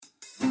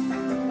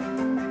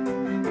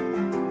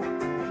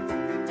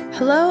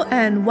Hello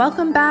and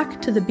welcome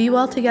back to the Be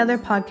Well Together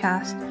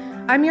podcast.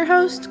 I'm your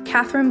host,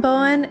 Katherine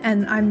Bowen,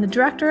 and I'm the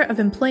Director of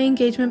Employee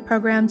Engagement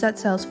Programs at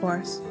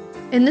Salesforce.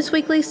 In this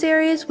weekly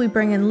series, we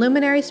bring in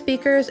luminary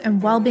speakers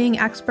and well-being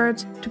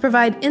experts to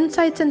provide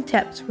insights and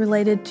tips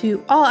related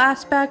to all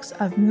aspects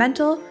of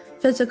mental,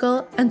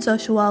 physical, and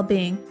social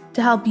well-being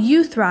to help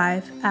you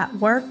thrive at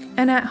work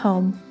and at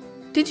home.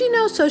 Did you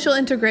know social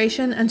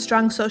integration and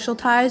strong social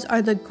ties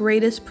are the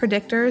greatest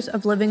predictors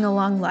of living a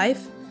long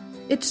life?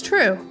 It's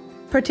true.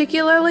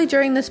 Particularly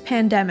during this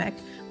pandemic,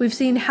 we've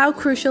seen how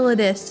crucial it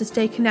is to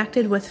stay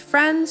connected with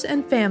friends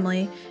and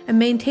family and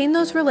maintain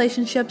those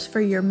relationships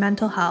for your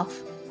mental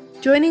health.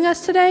 Joining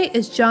us today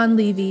is John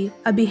Levy,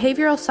 a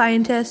behavioral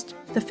scientist,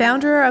 the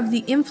founder of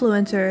The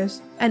Influencers,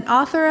 and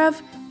author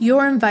of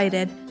You're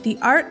Invited, The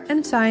Art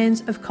and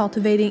Science of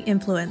Cultivating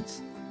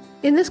Influence.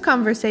 In this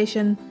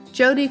conversation,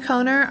 Jody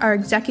Koner, our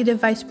Executive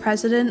Vice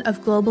President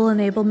of Global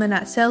Enablement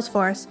at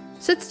Salesforce,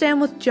 sits down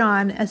with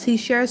John as he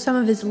shares some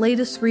of his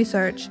latest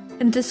research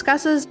and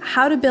discusses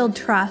how to build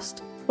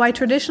trust, why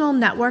traditional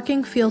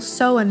networking feels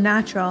so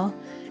unnatural,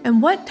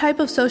 and what type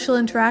of social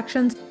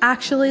interactions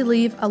actually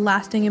leave a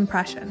lasting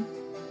impression.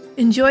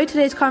 Enjoy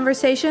today's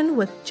conversation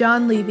with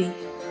John Levy.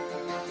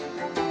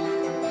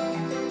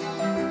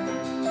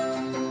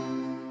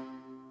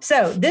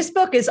 So this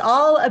book is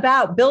all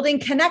about building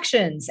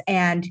connections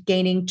and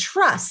gaining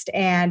trust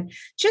and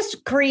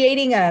just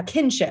creating a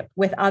kinship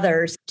with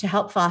others to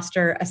help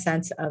foster a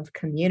sense of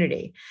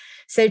community.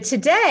 So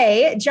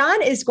today,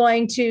 John is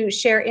going to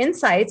share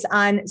insights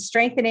on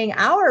strengthening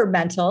our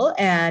mental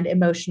and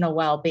emotional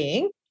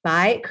well-being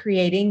by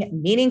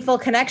creating meaningful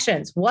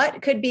connections.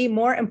 What could be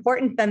more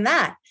important than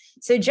that?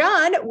 So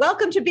John,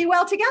 welcome to Be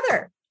Well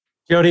Together.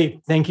 Jody,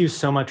 thank you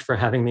so much for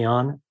having me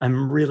on.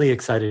 I'm really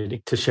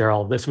excited to share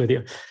all of this with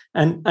you.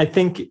 And I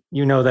think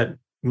you know that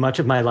much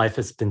of my life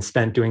has been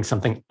spent doing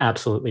something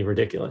absolutely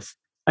ridiculous.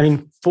 I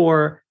mean,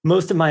 for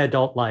most of my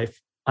adult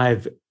life,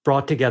 I've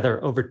brought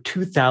together over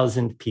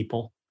 2,000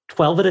 people,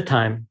 12 at a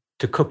time,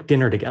 to cook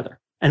dinner together.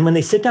 And when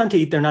they sit down to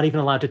eat, they're not even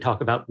allowed to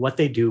talk about what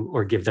they do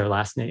or give their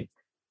last name.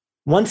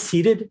 Once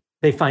seated,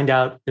 they find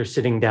out they're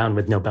sitting down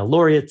with Nobel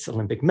laureates,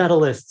 Olympic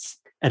medalists,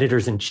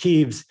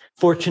 editors-in-chiefs,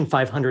 Fortune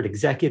 500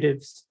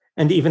 executives,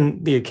 and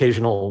even the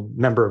occasional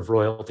member of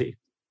royalty.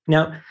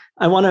 Now,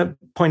 I want to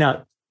point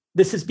out,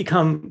 this has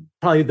become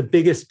probably the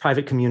biggest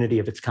private community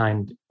of its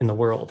kind in the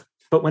world.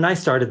 But when I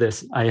started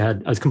this, I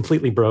was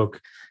completely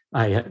broke.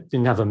 I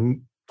didn't have a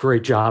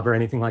great job or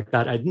anything like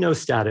that. I had no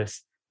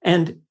status.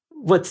 And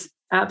what's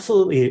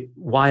absolutely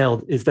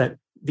wild is that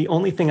the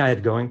only thing I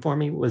had going for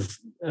me was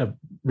a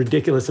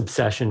ridiculous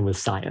obsession with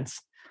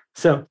science.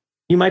 So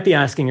you might be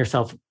asking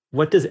yourself,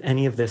 what does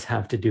any of this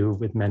have to do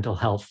with mental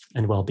health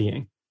and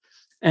well-being?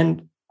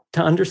 And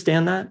to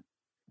understand that,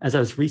 as I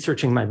was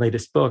researching my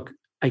latest book,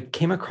 I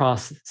came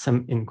across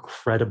some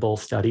incredible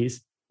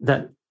studies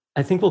that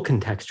I think will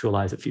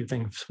contextualize a few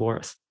things for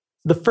us.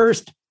 The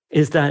first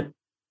is that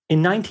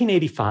in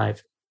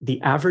 1985,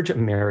 the average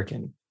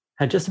American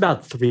had just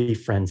about 3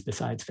 friends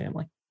besides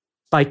family.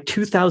 By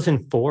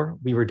 2004,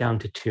 we were down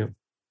to 2.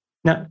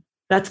 Now,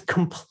 that's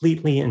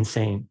completely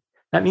insane.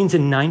 That means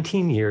in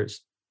 19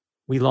 years,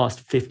 we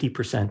lost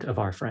 50% of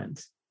our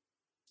friends.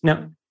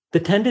 Now, the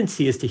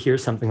tendency is to hear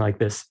something like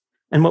this,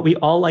 and what we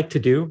all like to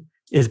do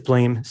is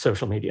blame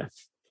social media,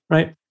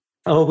 right?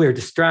 Oh, we're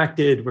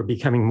distracted, we're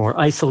becoming more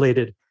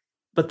isolated.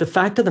 But the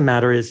fact of the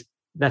matter is,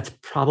 that's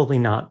probably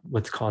not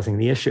what's causing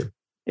the issue.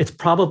 It's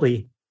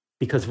probably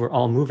because we're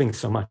all moving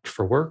so much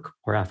for work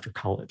or after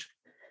college.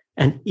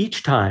 And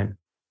each time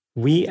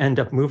we end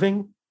up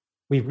moving,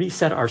 we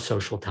reset our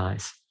social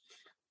ties.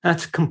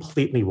 That's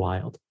completely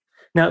wild.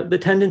 Now, the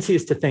tendency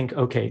is to think,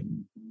 okay,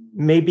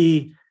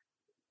 maybe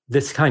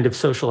this kind of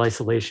social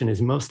isolation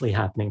is mostly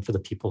happening for the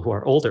people who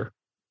are older,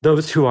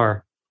 those who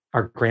are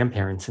our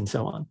grandparents and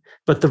so on.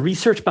 But the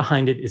research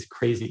behind it is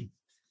crazy.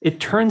 It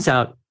turns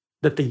out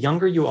that the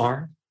younger you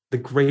are, the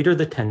greater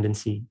the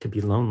tendency to be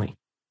lonely.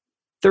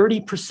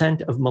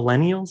 30% of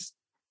millennials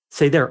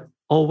say they're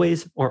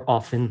always or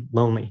often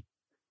lonely.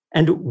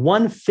 And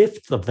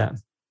 1/5 of them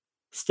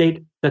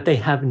state that they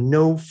have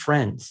no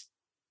friends.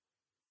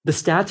 The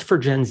stats for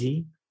Gen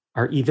Z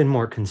are even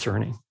more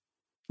concerning.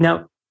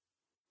 Now,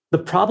 the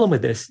problem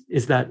with this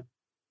is that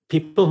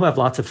people who have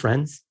lots of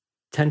friends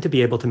tend to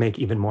be able to make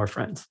even more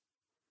friends.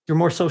 You're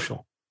more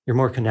social, you're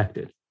more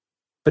connected.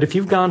 But if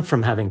you've gone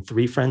from having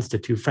 3 friends to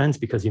 2 friends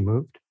because you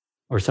moved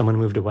or someone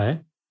moved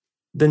away,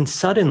 then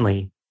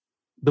suddenly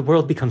the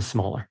world becomes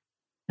smaller.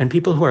 And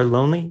people who are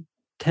lonely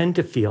tend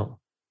to feel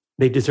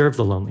they deserve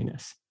the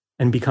loneliness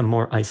and become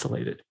more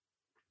isolated.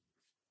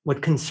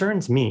 What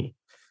concerns me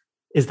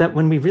is that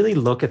when we really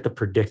look at the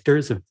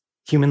predictors of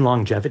human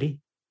longevity,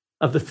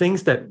 of the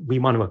things that we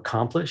want to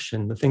accomplish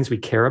and the things we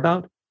care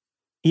about,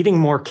 eating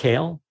more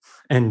kale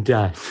and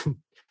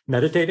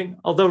meditating,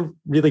 although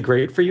really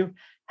great for you,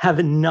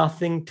 have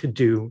nothing to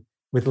do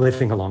with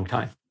living a long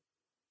time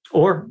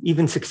or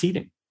even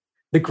succeeding.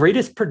 The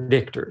greatest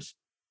predictors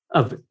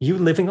of you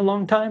living a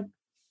long time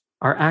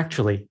are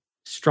actually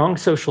strong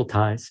social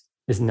ties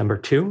is number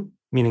 2,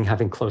 meaning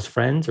having close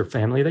friends or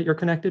family that you're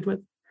connected with.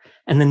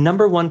 And the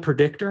number one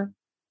predictor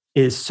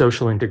is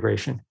social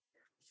integration,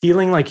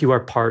 feeling like you are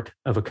part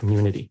of a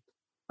community.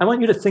 I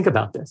want you to think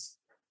about this.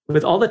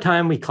 With all the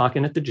time we clock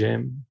in at the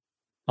gym,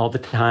 all the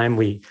time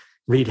we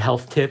read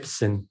health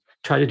tips and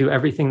try to do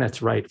everything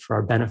that's right for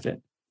our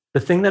benefit, the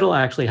thing that'll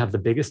actually have the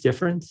biggest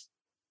difference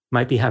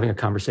might be having a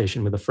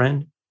conversation with a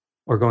friend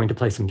or going to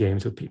play some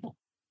games with people.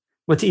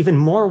 What's even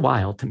more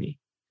wild to me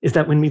is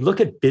that when we look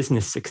at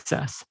business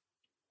success,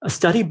 a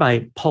study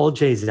by Paul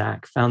J.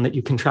 Zak found that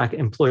you can track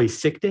employee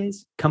sick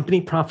days,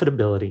 company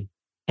profitability,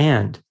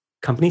 and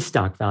company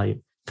stock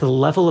value to the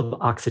level of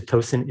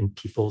oxytocin in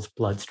people's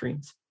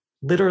bloodstreams.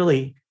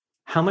 Literally,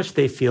 how much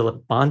they feel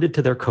bonded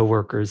to their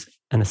coworkers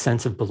and a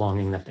sense of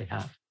belonging that they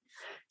have.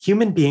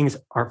 Human beings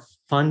are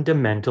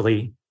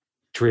fundamentally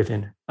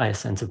driven by a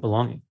sense of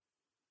belonging.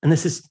 And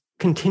this is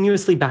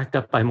continuously backed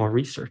up by more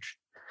research.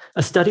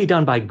 A study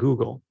done by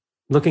Google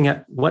looking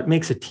at what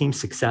makes a team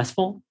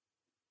successful,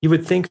 you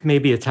would think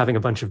maybe it's having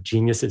a bunch of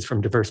geniuses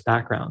from diverse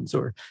backgrounds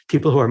or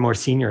people who are more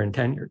senior and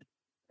tenured.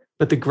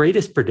 But the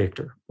greatest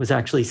predictor was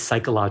actually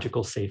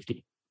psychological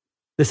safety.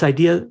 This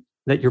idea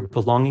that your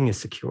belonging is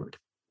secured,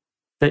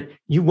 that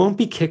you won't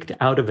be kicked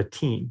out of a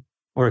team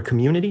or a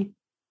community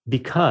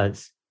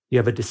because you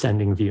have a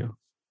dissenting view.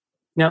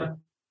 Now,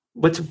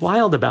 what's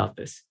wild about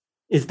this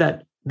is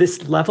that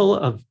this level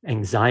of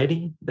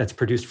anxiety that's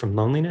produced from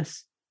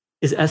loneliness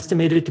is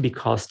estimated to be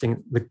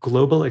costing the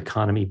global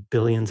economy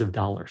billions of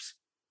dollars.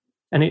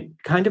 And it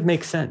kind of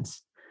makes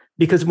sense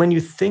because when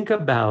you think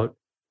about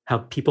how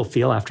people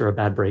feel after a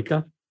bad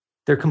breakup,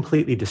 they're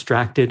completely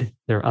distracted,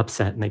 they're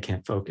upset, and they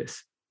can't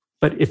focus.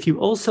 But if you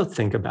also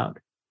think about,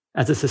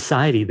 as a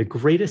society, the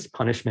greatest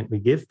punishment we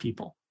give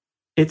people,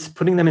 it's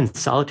putting them in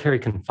solitary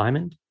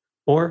confinement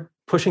or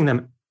pushing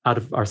them out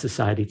of our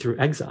society through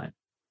exile.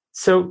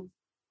 So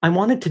I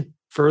wanted to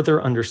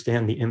further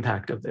understand the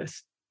impact of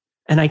this.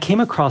 And I came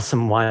across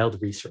some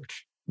wild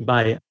research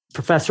by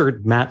Professor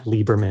Matt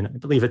Lieberman, I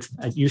believe it's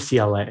at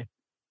UCLA.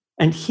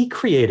 And he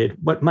created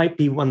what might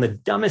be one of the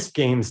dumbest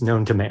games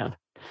known to man.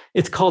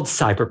 It's called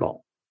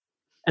Cyberball.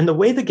 And the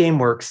way the game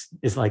works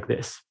is like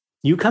this.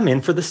 You come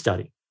in for the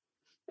study,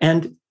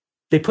 and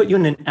they put you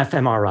in an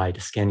fMRI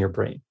to scan your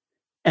brain.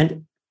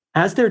 And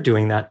as they're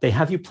doing that, they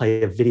have you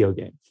play a video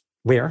game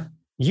where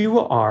you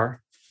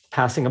are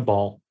passing a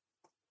ball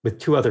with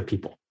two other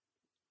people.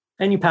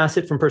 And you pass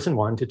it from person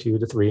 1 to 2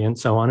 to 3 and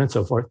so on and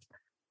so forth.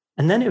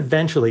 And then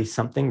eventually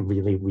something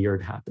really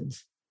weird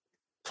happens.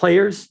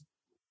 Players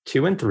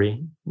 2 and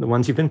 3, the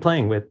ones you've been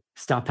playing with,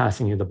 stop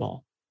passing you the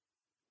ball.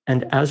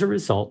 And as a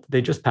result,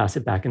 they just pass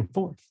it back and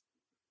forth.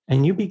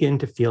 And you begin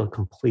to feel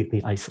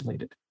completely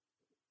isolated.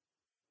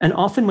 And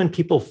often when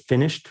people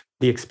finished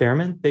the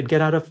experiment, they'd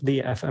get out of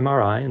the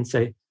fMRI and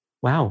say,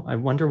 wow, I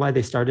wonder why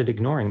they started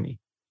ignoring me.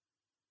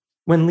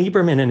 When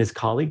Lieberman and his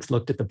colleagues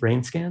looked at the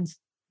brain scans,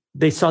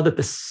 they saw that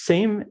the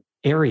same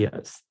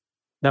areas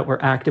that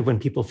were active when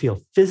people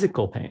feel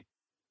physical pain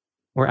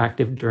were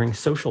active during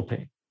social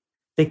pain.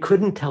 They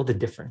couldn't tell the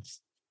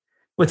difference.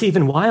 What's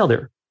even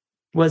wilder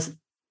was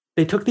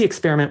they took the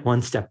experiment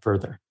one step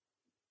further.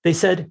 They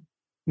said,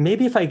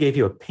 maybe if I gave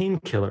you a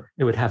painkiller,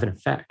 it would have an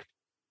effect.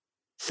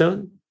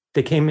 So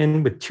they came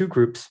in with 2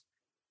 groups.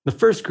 The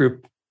first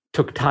group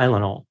took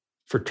Tylenol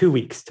for 2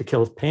 weeks to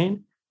kill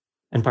pain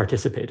and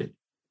participated.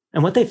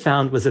 And what they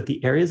found was that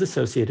the areas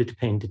associated to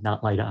pain did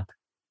not light up.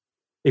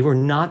 They were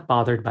not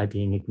bothered by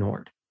being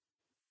ignored.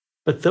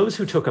 But those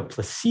who took a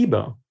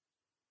placebo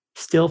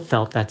still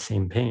felt that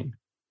same pain.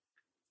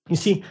 You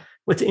see,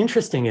 what's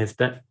interesting is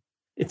that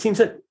it seems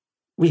that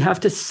we have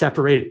to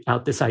separate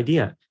out this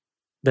idea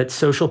that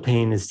social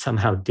pain is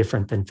somehow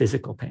different than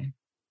physical pain.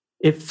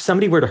 If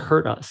somebody were to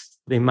hurt us,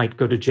 they might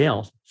go to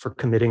jail for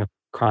committing a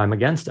crime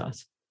against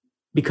us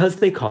because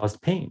they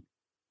caused pain.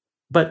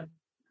 But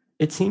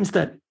it seems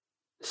that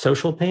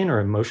social pain or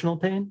emotional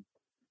pain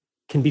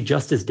can be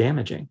just as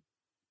damaging.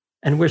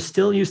 And we're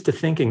still used to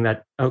thinking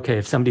that, okay,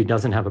 if somebody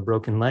doesn't have a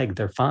broken leg,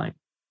 they're fine.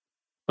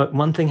 But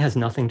one thing has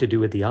nothing to do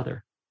with the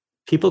other.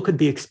 People could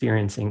be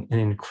experiencing an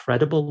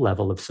incredible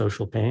level of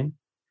social pain,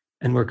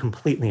 and we're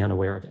completely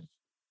unaware of it.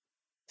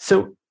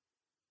 So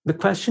the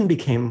question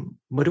became,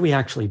 what do we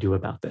actually do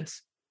about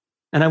this?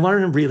 And I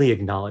wanted to really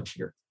acknowledge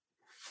here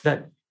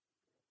that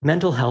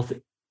mental health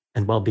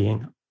and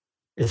well-being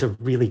is a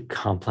really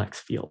complex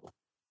field.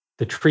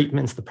 The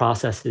treatments, the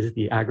processes,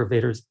 the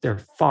aggravators, there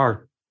are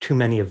far too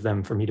many of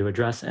them for me to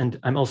address. And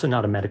I'm also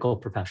not a medical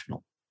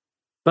professional.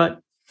 But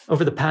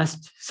over the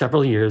past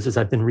several years, as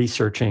I've been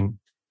researching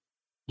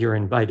You're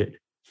Invited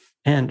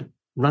and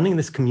running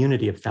this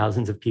community of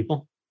thousands of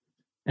people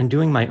and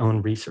doing my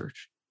own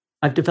research,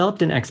 I've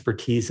developed an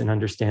expertise in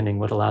understanding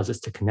what allows us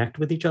to connect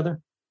with each other,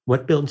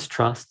 what builds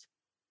trust,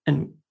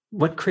 and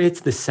what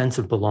creates this sense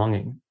of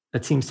belonging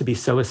that seems to be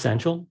so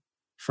essential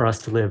for us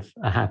to live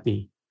a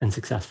happy and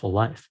successful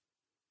life.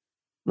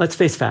 Let's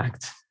face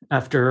facts.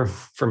 After,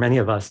 for many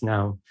of us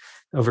now,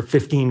 over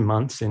 15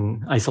 months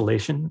in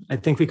isolation, I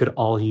think we could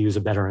all use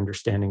a better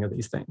understanding of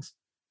these things.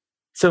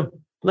 So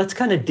let's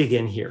kind of dig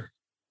in here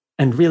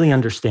and really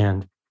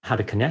understand how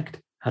to connect,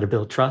 how to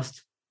build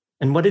trust,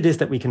 and what it is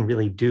that we can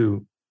really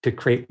do to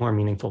create more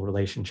meaningful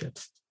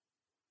relationships.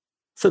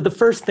 So the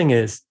first thing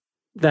is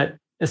that,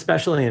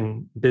 especially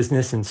in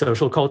business and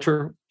social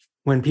culture,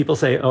 when people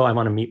say, oh, I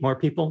want to meet more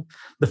people,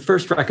 the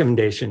first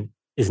recommendation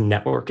is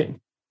networking.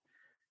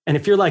 And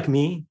if you're like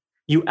me,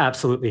 you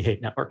absolutely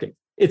hate networking.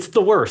 It's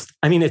the worst.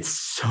 I mean, it's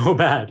so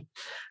bad.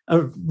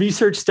 A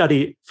research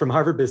study from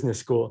Harvard Business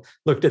School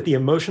looked at the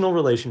emotional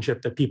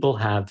relationship that people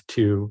have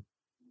to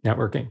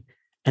networking.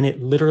 And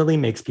it literally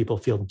makes people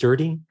feel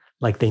dirty,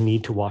 like they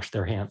need to wash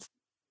their hands.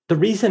 The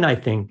reason, I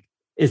think,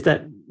 is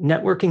that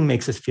networking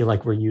makes us feel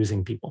like we're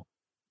using people.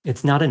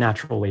 It's not a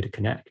natural way to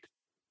connect.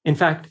 In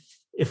fact,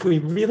 if we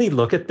really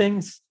look at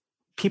things,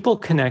 people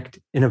connect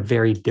in a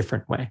very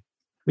different way.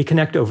 We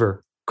connect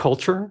over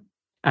culture,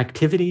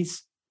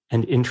 activities,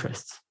 and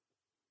interests.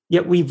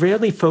 Yet we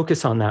rarely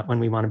focus on that when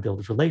we want to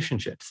build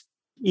relationships,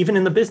 even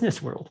in the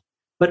business world.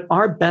 But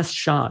our best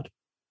shot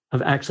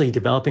of actually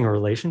developing a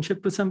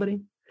relationship with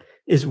somebody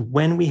is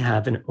when we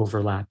have an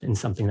overlap in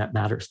something that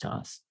matters to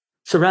us.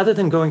 So rather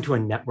than going to a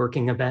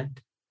networking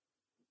event,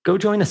 go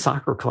join a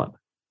soccer club.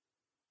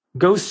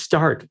 Go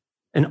start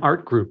an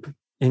art group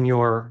in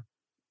your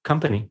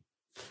company.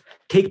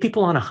 Take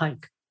people on a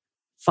hike.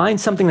 Find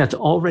something that's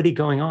already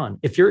going on.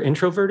 If you're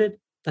introverted,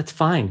 that's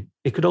fine.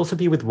 It could also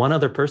be with one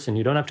other person.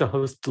 You don't have to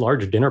host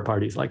large dinner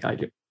parties like I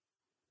do.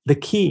 The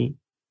key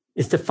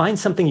is to find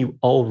something you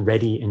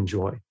already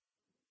enjoy.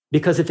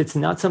 Because if it's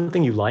not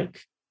something you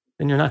like,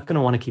 then you're not going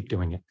to want to keep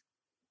doing it.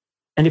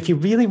 And if you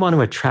really want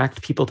to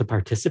attract people to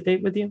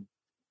participate with you,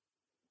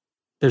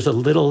 there's a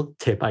little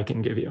tip I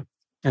can give you.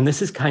 And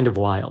this is kind of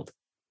wild.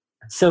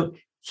 So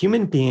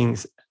human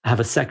beings have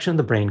a section of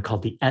the brain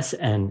called the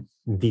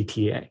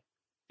SNVTA.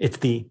 It's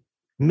the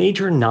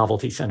major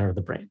novelty center of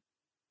the brain.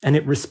 And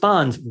it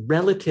responds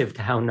relative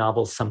to how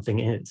novel something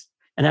is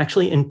and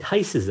actually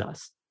entices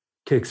us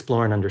to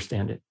explore and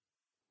understand it.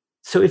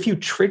 So if you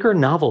trigger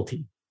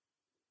novelty,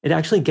 it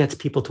actually gets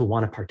people to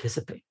want to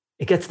participate.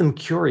 It gets them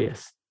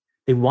curious.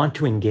 They want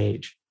to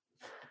engage.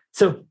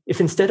 So if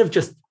instead of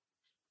just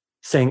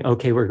saying,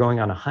 okay, we're going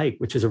on a hike,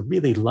 which is a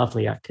really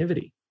lovely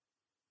activity,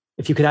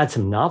 if you could add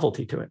some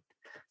novelty to it,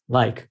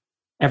 like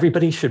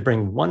everybody should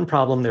bring one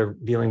problem they're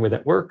dealing with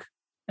at work,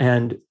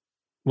 and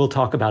we'll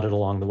talk about it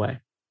along the way.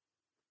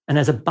 And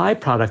as a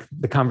byproduct,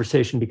 the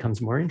conversation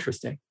becomes more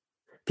interesting.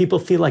 People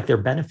feel like they're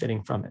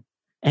benefiting from it,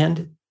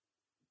 and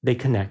they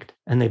connect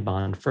and they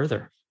bond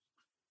further.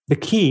 The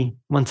key,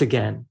 once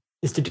again,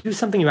 is to do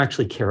something you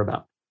actually care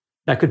about.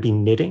 That could be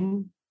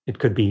knitting. It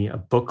could be a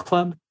book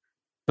club.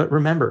 But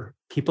remember,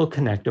 people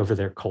connect over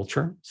their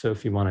culture. So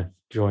if you want to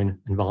join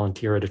and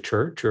volunteer at a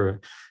church or a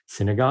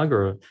synagogue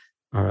or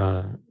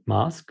a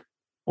mosque,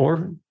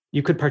 or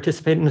you could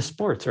participate in the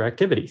sports or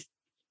activities.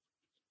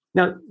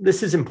 Now,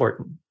 this is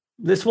important.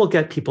 This will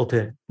get people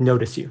to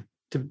notice you,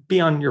 to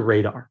be on your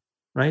radar,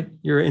 right?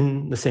 You're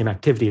in the same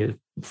activity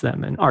as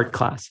them, an art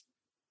class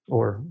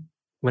or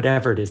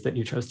whatever it is that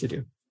you chose to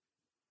do.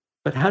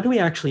 But how do we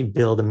actually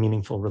build a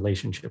meaningful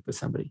relationship with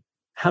somebody?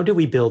 How do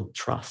we build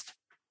trust?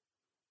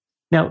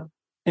 Now,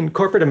 in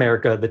corporate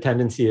America, the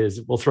tendency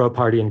is we'll throw a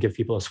party and give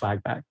people a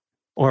swag bag,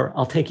 or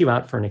I'll take you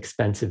out for an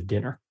expensive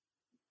dinner.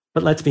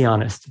 But let's be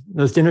honest,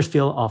 those dinners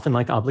feel often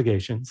like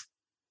obligations,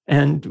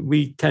 and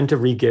we tend to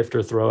re-gift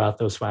or throw out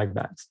those swag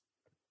bags.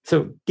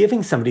 So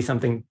giving somebody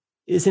something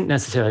isn't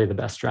necessarily the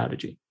best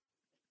strategy.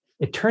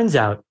 It turns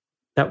out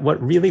that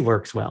what really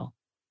works well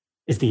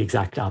is the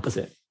exact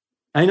opposite.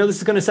 I know this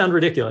is going to sound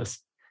ridiculous,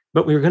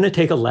 but we're going to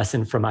take a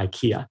lesson from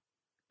IKEA.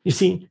 You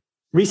see,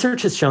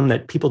 research has shown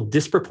that people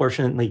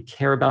disproportionately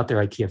care about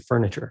their IKEA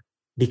furniture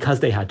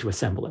because they had to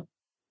assemble it.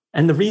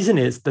 And the reason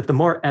is that the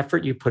more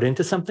effort you put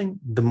into something,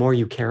 the more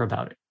you care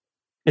about it.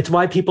 It's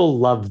why people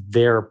love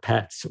their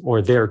pets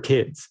or their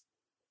kids.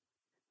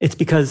 It's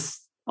because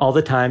all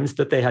the times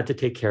that they had to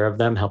take care of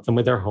them, help them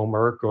with their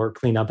homework, or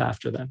clean up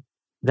after them,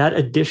 that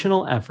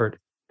additional effort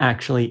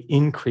actually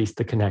increased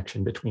the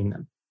connection between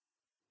them.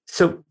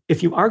 So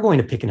if you are going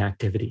to pick an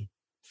activity,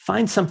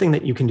 find something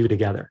that you can do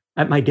together.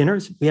 At my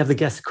dinners, we have the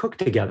guests cook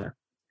together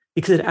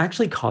because it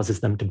actually causes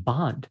them to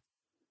bond.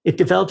 It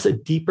develops a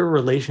deeper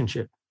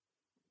relationship.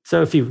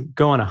 So if you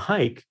go on a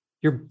hike,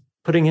 you're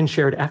putting in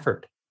shared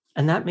effort,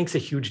 and that makes a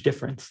huge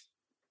difference.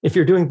 If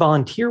you're doing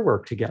volunteer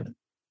work together,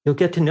 you'll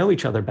get to know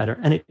each other better.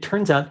 And it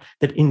turns out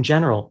that in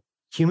general,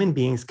 human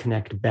beings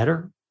connect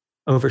better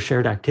over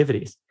shared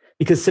activities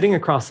because sitting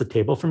across the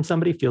table from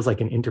somebody feels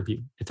like an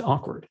interview. It's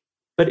awkward.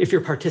 But if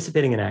you're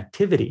participating in an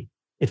activity,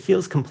 it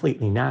feels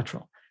completely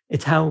natural.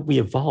 It's how we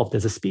evolved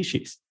as a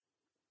species.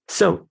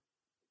 So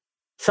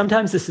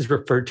sometimes this is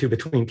referred to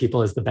between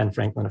people as the Ben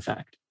Franklin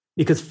effect,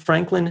 because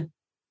Franklin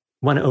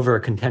won over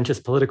a contentious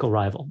political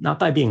rival, not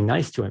by being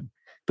nice to him,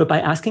 but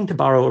by asking to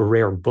borrow a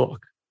rare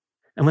book.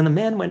 And when the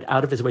man went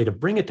out of his way to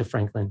bring it to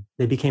Franklin,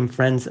 they became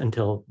friends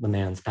until the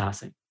man's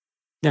passing.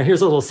 Now,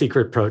 here's a little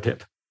secret pro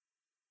tip.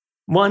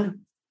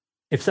 One,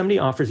 if somebody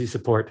offers you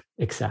support,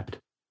 accept.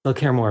 They'll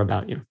care more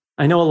about you.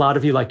 I know a lot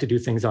of you like to do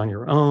things on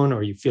your own,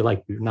 or you feel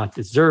like you're not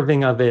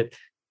deserving of it.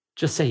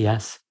 Just say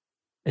yes.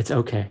 It's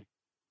okay.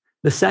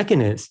 The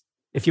second is,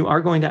 if you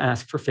are going to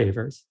ask for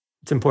favors,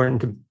 it's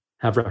important to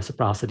have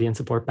reciprocity and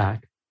support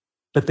back.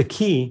 But the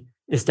key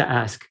is to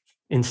ask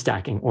in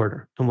stacking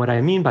order. And what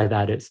I mean by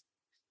that is,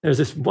 there's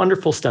this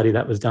wonderful study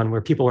that was done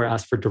where people were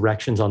asked for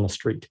directions on the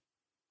street.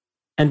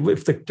 And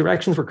if the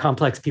directions were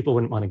complex, people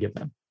wouldn't want to give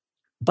them.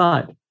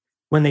 But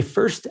when they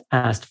first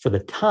asked for the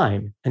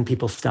time and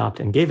people stopped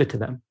and gave it to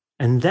them,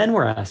 and then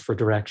were asked for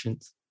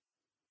directions,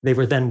 they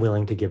were then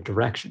willing to give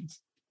directions.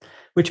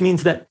 Which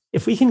means that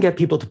if we can get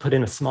people to put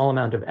in a small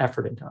amount of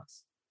effort into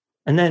us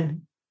and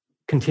then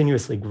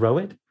continuously grow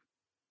it,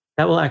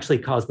 that will actually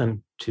cause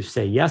them to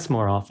say yes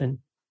more often,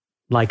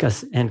 like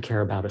us, and care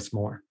about us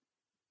more.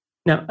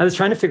 Now, I was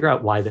trying to figure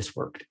out why this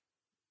worked.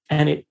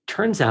 And it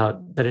turns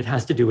out that it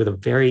has to do with a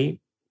very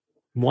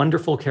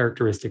wonderful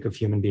characteristic of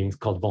human beings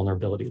called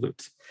vulnerability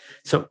loops.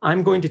 So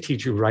I'm going to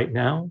teach you right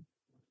now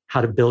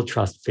how to build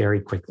trust very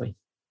quickly.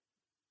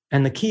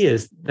 And the key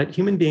is that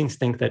human beings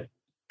think that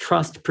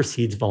trust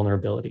precedes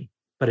vulnerability,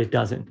 but it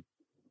doesn't.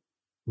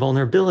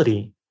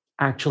 Vulnerability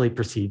actually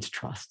precedes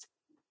trust.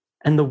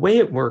 And the way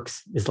it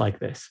works is like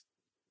this.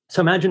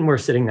 So imagine we're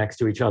sitting next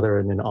to each other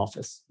in an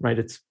office, right?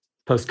 It's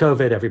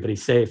post-COVID,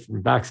 everybody's safe, we're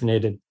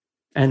vaccinated.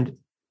 And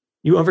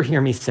you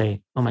overhear me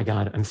say, oh my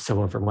God, I'm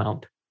so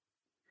overwhelmed.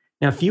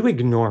 Now, if you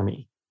ignore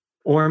me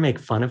or make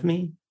fun of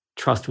me,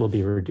 trust will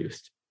be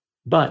reduced.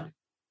 But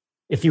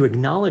if you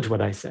acknowledge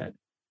what I said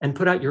and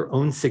put out your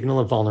own signal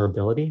of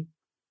vulnerability,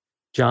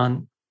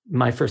 John,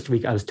 my first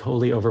week, I was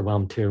totally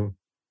overwhelmed too.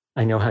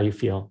 I know how you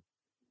feel.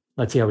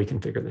 Let's see how we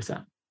can figure this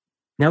out.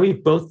 Now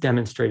we've both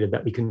demonstrated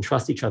that we can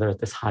trust each other at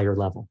this higher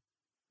level.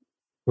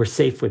 We're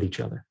safe with each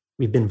other.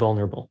 We've been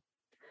vulnerable.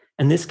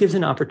 And this gives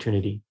an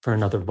opportunity for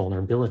another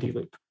vulnerability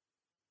loop.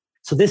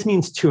 So this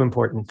means two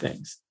important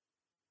things.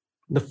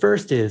 The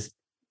first is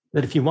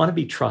that if you want to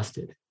be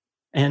trusted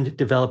and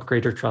develop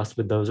greater trust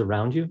with those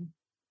around you,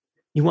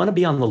 you want to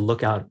be on the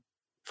lookout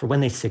for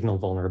when they signal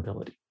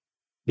vulnerability.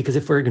 Because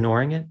if we're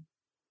ignoring it,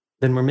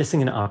 then we're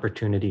missing an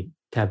opportunity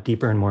to have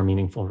deeper and more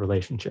meaningful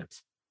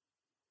relationships.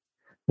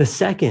 The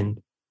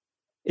second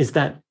is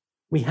that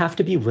we have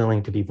to be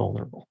willing to be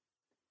vulnerable.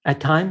 At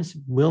times,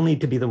 we'll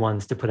need to be the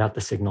ones to put out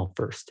the signal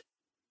first,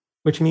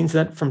 which means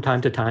that from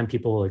time to time,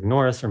 people will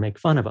ignore us or make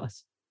fun of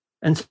us.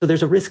 And so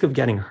there's a risk of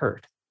getting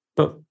hurt.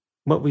 But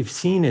what we've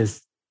seen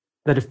is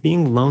that if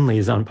being lonely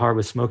is on par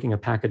with smoking a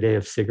pack a day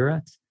of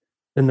cigarettes,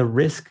 then the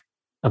risk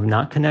of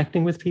not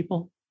connecting with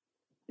people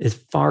is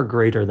far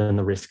greater than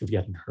the risk of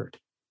getting hurt.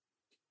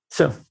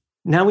 So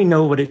now we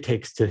know what it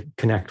takes to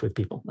connect with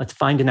people. Let's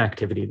find an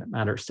activity that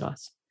matters to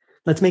us.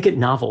 Let's make it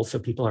novel so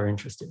people are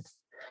interested.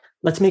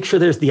 Let's make sure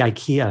there's the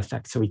IKEA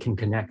effect so we can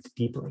connect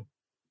deeply.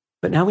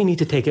 But now we need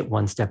to take it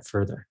one step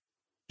further.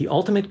 The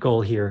ultimate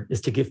goal here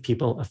is to give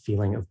people a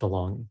feeling of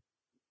belonging.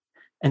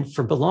 And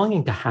for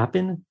belonging to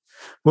happen,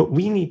 what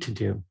we need to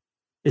do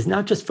is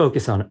not just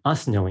focus on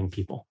us knowing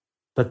people,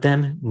 but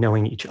them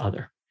knowing each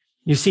other.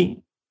 You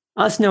see,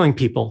 us knowing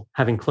people,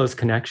 having close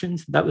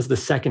connections, that was the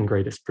second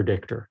greatest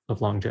predictor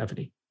of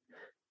longevity.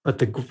 But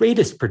the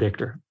greatest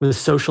predictor was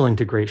social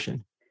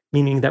integration,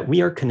 meaning that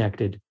we are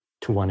connected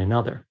to one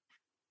another.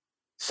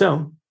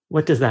 So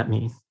what does that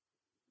mean?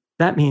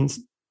 That means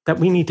that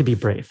we need to be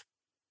brave.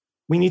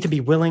 We need to be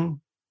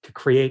willing to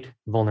create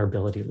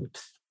vulnerability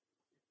loops,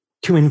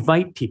 to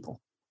invite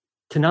people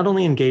to not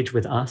only engage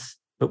with us,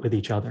 but with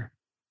each other.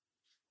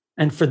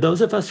 And for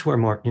those of us who are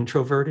more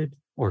introverted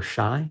or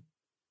shy,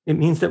 it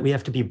means that we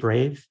have to be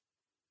brave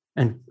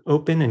and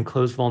open and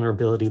close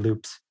vulnerability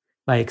loops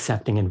by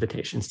accepting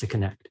invitations to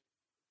connect.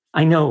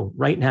 I know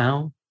right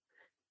now,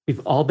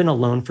 we've all been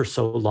alone for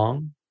so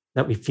long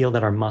that we feel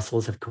that our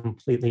muscles have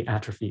completely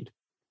atrophied.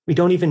 We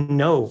don't even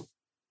know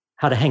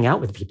how to hang out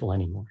with people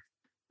anymore.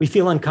 We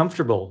feel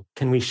uncomfortable.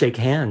 Can we shake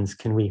hands?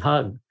 Can we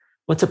hug?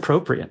 What's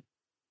appropriate?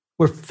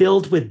 We're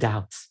filled with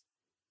doubts.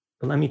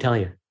 But let me tell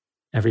you,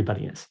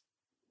 everybody is.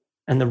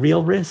 And the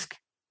real risk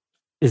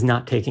is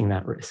not taking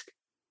that risk.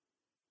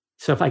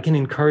 So if I can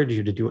encourage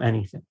you to do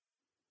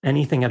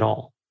anything at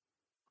all,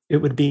 it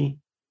would be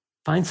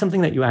find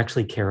something that you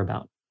actually care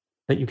about,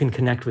 that you can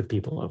connect with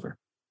people over.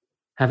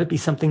 Have it be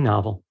something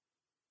novel.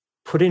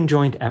 Put in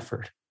joint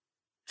effort.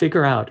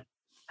 Figure out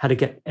how to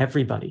get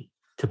everybody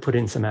to put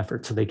in some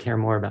effort so they care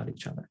more about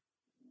each other.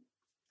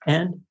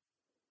 And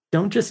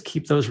don't just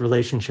keep those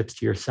relationships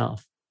to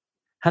yourself.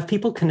 Have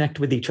people connect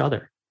with each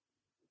other.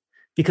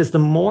 Because the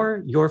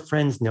more your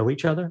friends know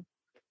each other,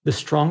 the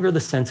stronger the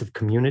sense of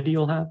community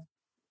you'll have,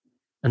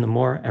 and the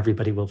more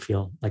everybody will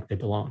feel like they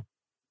belong.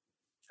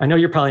 I know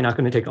you're probably not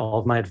going to take all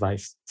of my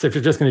advice. So if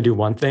you're just going to do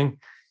one thing,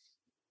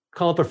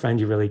 call up a friend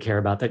you really care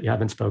about that you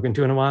haven't spoken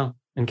to in a while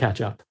and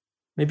catch up.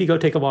 Maybe go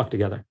take a walk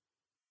together.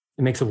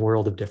 It makes a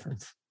world of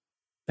difference.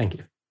 Thank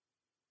you.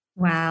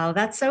 Wow,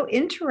 that's so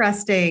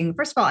interesting.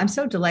 First of all, I'm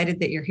so delighted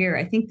that you're here.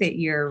 I think that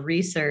your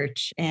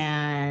research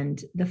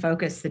and the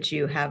focus that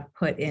you have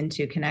put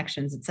into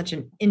connections, it's such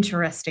an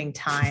interesting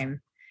time,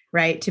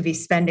 right, to be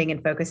spending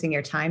and focusing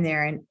your time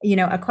there. And,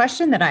 a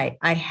question that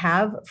I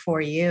have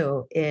for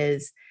you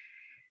is,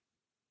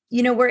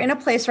 we're in a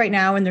place right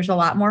now and there's a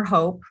lot more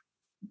hope.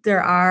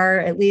 There are,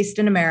 at least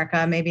in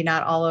America, maybe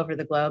not all over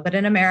the globe, but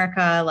in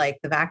America, like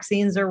the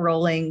vaccines are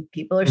rolling,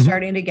 people are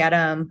starting to get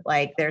them.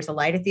 Like there's a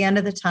light at the end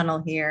of the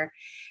tunnel here.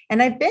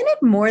 And I've been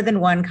in more than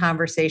one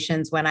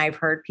conversations when I've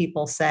heard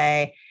people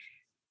say,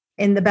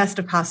 in the best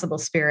of possible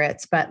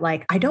spirits, but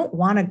like, I don't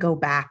want to go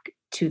back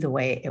to the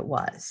way it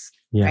was,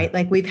 right?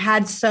 Like we've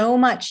had so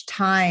much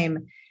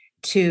time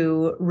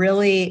to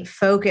really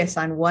focus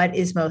on what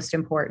is most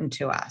important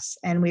to us.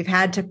 And we've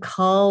had to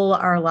cull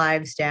our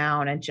lives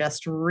down and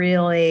just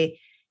really,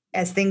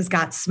 as things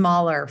got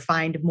smaller,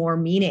 find more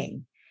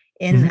meaning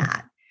in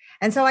that.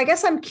 And so I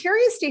guess I'm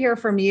curious to hear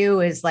from you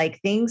is like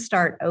things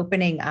start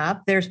opening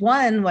up. There's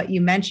one, what you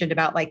mentioned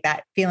about like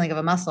that feeling of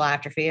a muscle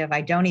atrophy of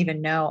I don't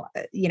even know,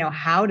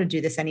 how to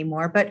do this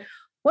anymore. But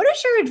what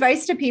is your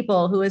advice to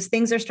people who, as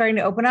things are starting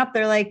to open up,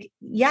 they're like,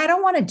 yeah, I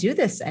don't want to do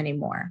this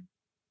anymore.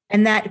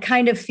 And that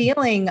kind of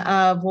feeling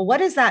of, well, what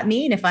does that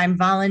mean if I'm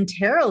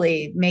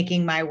voluntarily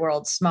making my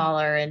world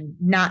smaller and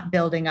not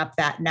building up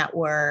that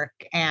network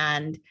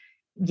and,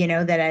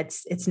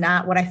 that it's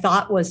not what I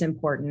thought was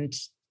important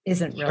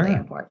isn't really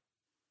important.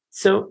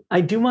 So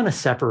I do want to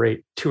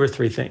separate two or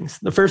three things.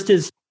 The first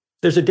is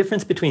there's a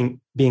difference between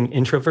being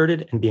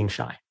introverted and being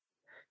shy.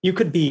 You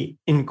could be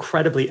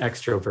incredibly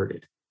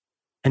extroverted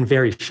and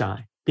very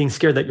shy, being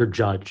scared that you're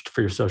judged for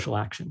your social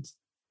actions.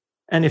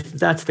 And if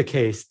that's the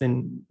case,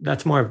 then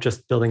that's more of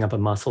just building up a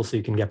muscle so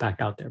you can get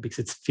back out there because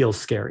it feels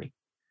scary.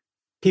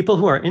 People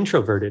who are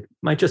introverted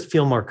might just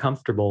feel more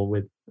comfortable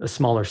with a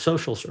smaller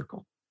social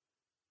circle.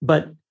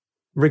 But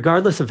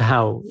regardless of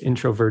how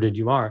introverted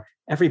you are,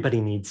 everybody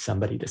needs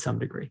somebody to some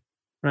degree,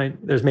 right?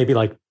 There's maybe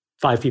like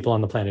 5 people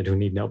on the planet who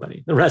need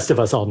nobody. The rest of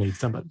us all need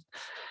somebody.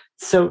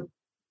 So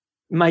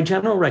my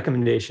general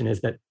recommendation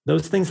is that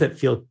those things that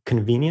feel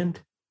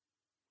convenient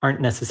aren't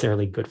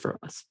necessarily good for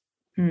us.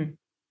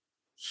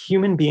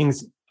 Human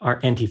beings are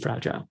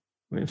anti-fragile.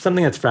 I mean, if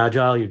something that's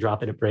fragile, you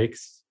drop it, it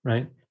breaks,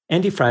 right?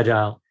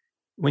 Anti-fragile,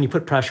 when you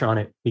put pressure on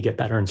it, we get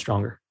better and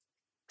stronger.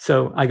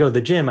 So I go to the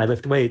gym, I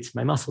lift weights,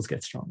 my muscles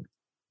get stronger.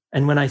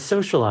 And when I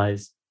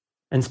socialize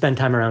and spend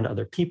time around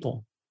other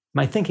people,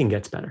 my thinking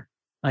gets better.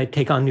 I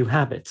take on new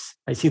habits.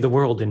 I see the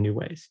world in new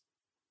ways.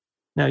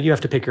 Now, you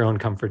have to pick your own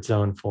comfort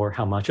zone for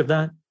how much of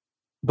that.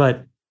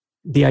 But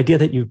the idea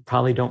that you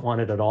probably don't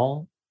want it at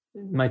all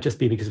might just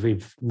be because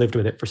we've lived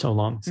with it for so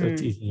long. So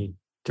it's easy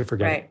to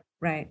forget.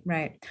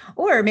 Right.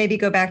 Or maybe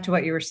go back to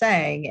what you were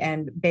saying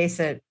and base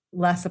it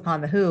less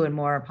upon the who and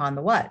more upon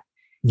the what.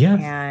 Yeah.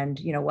 And,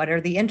 what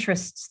are the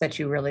interests that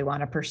you really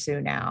want to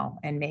pursue now?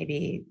 And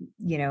maybe,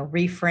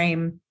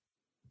 reframe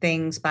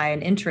things by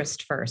an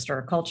interest first or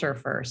a culture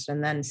first,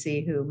 and then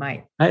see who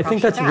might. I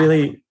think that's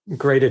really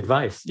great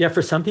advice. Yeah.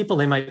 For some people,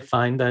 they might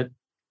find that,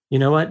 you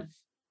know what,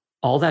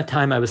 all that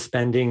time I was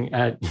spending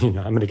at, I'm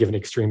going to give an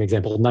extreme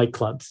example,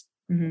 nightclubs.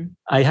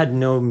 I had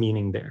no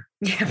meaning there.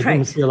 Yeah, I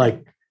didn't feel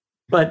like,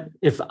 but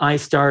if I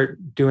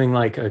start doing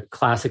like a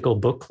classical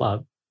book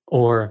club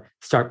or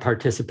start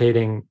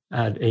participating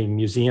at a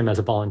museum as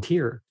a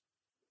volunteer,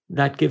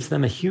 that gives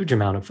them a huge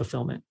amount of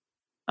fulfillment.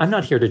 I'm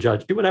not here to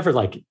judge. Do whatever,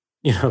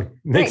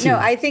 makes you. No,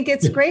 I think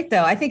it's great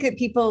though. I think that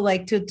people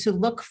like to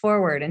look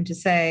forward and to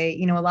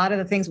say, a lot of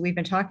the things we've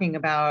been talking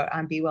about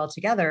on Be Well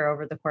Together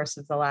over the course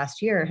of the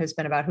last year has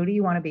been about who do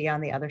you want to be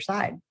on the other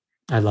side?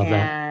 I love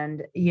that.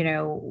 And,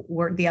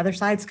 the other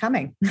side's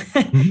coming.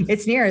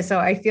 It's near. So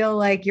I feel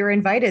like You're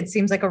Invited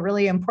seems like a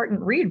really important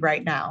read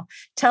right now.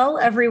 Tell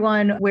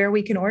everyone where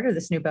we can order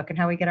this new book and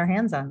how we get our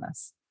hands on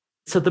this.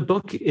 So the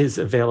book is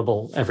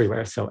available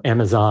everywhere. So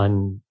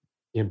Amazon,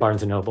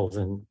 Barnes and Nobles,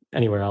 and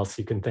anywhere else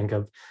you can think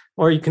of,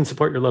 or you can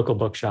support your local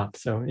bookshop.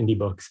 So indie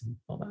books and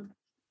all that.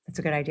 That's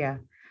a good idea.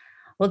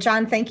 Well,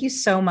 John, thank you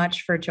so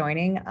much for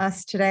joining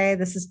us today.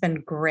 This has been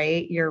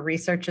great. Your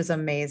research is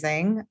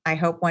amazing. I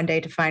hope one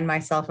day to find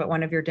myself at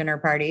one of your dinner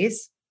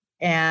parties.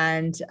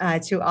 And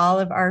to all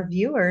of our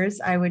viewers,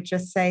 I would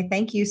just say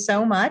thank you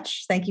so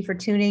much. Thank you for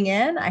tuning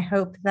in. I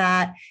hope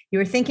that you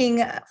are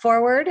thinking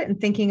forward and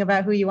thinking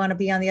about who you want to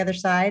be on the other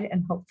side.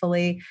 And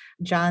hopefully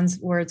John's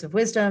words of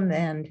wisdom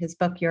and his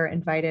book, You're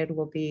Invited,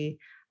 will be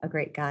a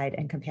great guide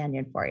and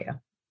companion for you.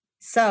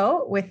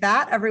 So with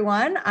that,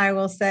 everyone, I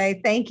will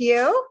say thank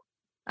you.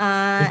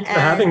 Thank you for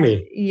having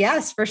me.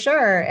 Yes, for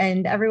sure.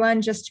 And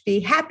everyone, just be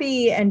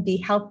happy and be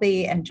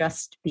healthy and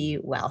just be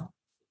well.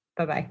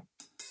 Bye-bye.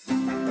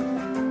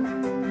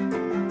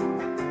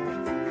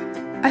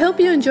 I hope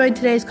you enjoyed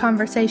today's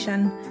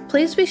conversation.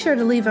 Please be sure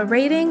to leave a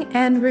rating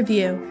and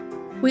review.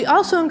 We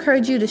also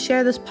encourage you to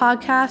share this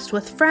podcast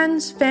with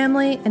friends,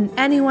 family, and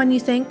anyone you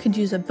think could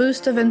use a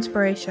boost of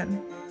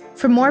inspiration.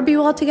 For more Be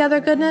Well Together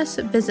goodness,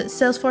 visit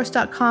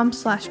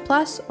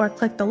salesforce.com/plus or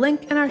click the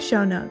link in our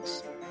show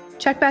notes.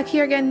 Check back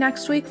here again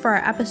next week for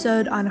our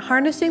episode on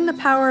harnessing the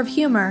power of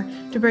humor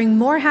to bring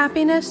more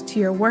happiness to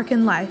your work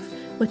and life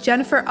with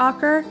Jennifer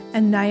Ocker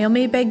and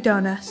Naomi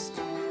Begdonis.